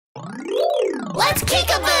Let's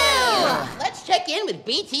Kikabou! Let's check in with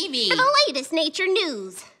BeeTV. For the latest nature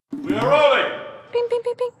news. We are rolling! Bing, bing,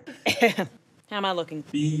 bing, bing. How am I looking?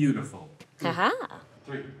 Beautiful. Aha.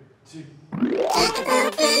 3, 2.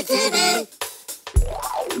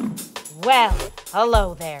 Well,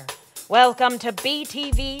 hello there. Welcome to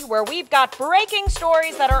BeeTV, where we've got breaking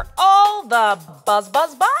stories that are all the buzz,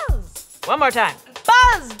 buzz, buzz. One more time.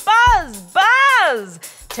 Buzz, buzz, buzz!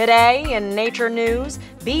 Today in Nature News,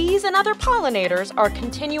 bees and other pollinators are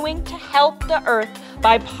continuing to help the earth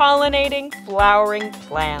by pollinating flowering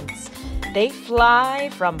plants. They fly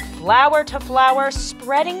from flower to flower,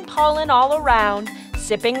 spreading pollen all around,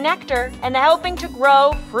 sipping nectar, and helping to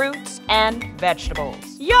grow fruits and vegetables.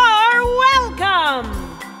 You're welcome!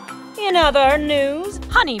 In other news,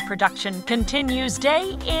 honey production continues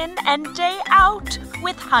day in and day out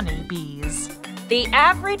with honeybees. The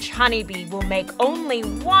average honeybee will make only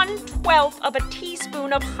 1/12 of a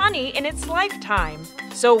teaspoon of honey in its lifetime.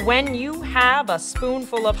 So when you have a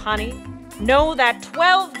spoonful of honey, know that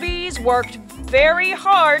 12 bees worked very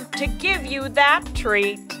hard to give you that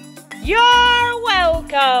treat. You're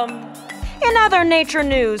welcome! In other nature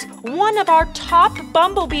news, one of our top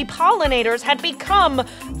bumblebee pollinators had become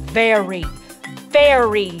very,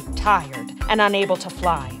 very tired and unable to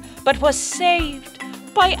fly, but was saved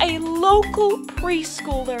by a local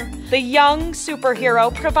preschooler. The young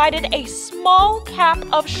superhero provided a small cap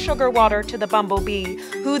of sugar water to the bumblebee,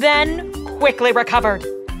 who then quickly recovered.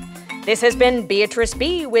 This has been Beatrice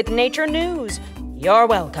Bee with Nature News. You're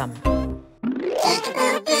welcome.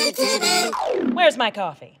 Where's my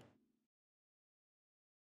coffee?